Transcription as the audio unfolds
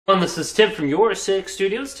this is Tim from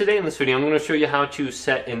YourSixStudios. Today in this video I'm going to show you how to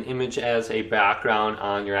set an image as a background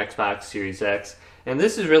on your Xbox Series X. And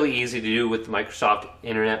this is really easy to do with the Microsoft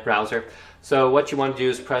Internet browser. So what you want to do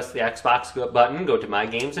is press the Xbox button, go to My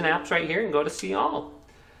Games and Apps right here and go to See All.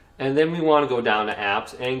 And then we want to go down to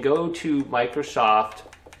Apps and go to Microsoft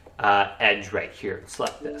Edge right here.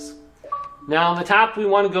 Select this. Now on the top we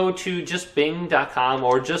want to go to just bing.com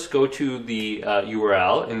or just go to the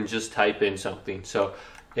URL and just type in something. So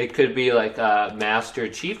it could be like Master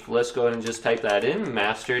Chief. Let's go ahead and just type that in,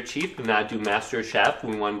 Master Chief, and not do Master Chef.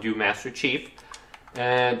 We want to do Master Chief.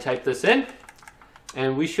 And type this in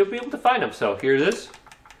and we should be able to find them. So here it is.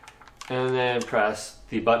 And then press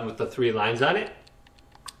the button with the 3 lines on it.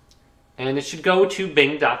 And it should go to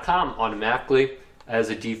bing.com automatically as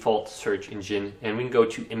a default search engine. And we can go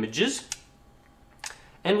to Images.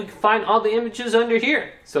 And we can find all the images under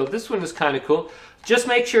here. So this one is kind of cool. Just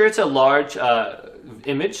make sure it's a large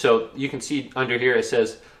image. So you can see under here it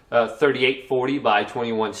says 3840 by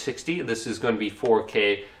 2160. This is going to be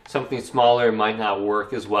 4K. Something smaller might not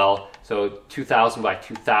work as well. So 2000 by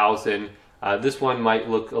 2000. This one might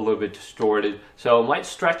look a little bit distorted. So it might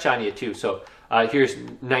stretch on you too. So here's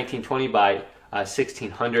 1920 by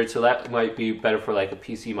 1600. So that might be better for like a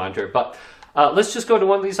PC monitor. But let's just go to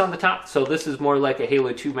one of these on the top. So this is more like a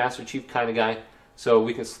Halo 2 Master Chief kind of guy. So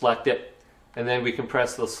we can select it, and then we can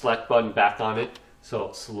press the select button back on it.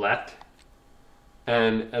 So select,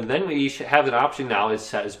 and then we should have an option now is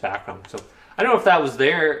set as background. So I don't know if that was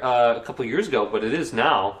there a couple years ago, but it is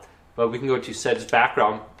now. But we can go to set as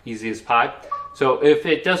background, easy as pie. So if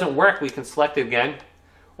it doesn't work, we can select it again,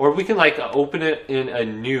 or we can like open it in a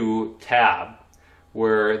new tab,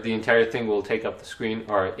 where the entire thing will take up the screen,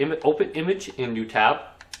 or open image in new tab.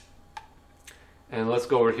 And let's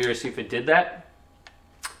go over here and see if it did that.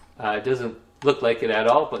 It doesn't look like it at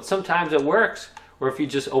all, but sometimes it works. Or if you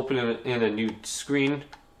just open it in a new screen,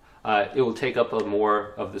 it will take up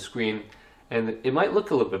more of the screen, and it might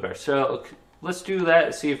look a little bit better. So let's do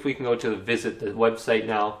that, see if we can go to visit the website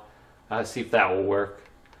now, see if that will work.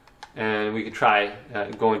 And we could try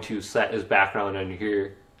going to set as background under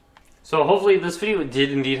here. So hopefully this video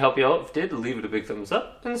did indeed help you out. If it did, leave it a big thumbs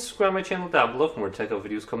up and subscribe to my channel down below for more tech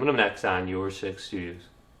videos coming up next on YourSixStudios.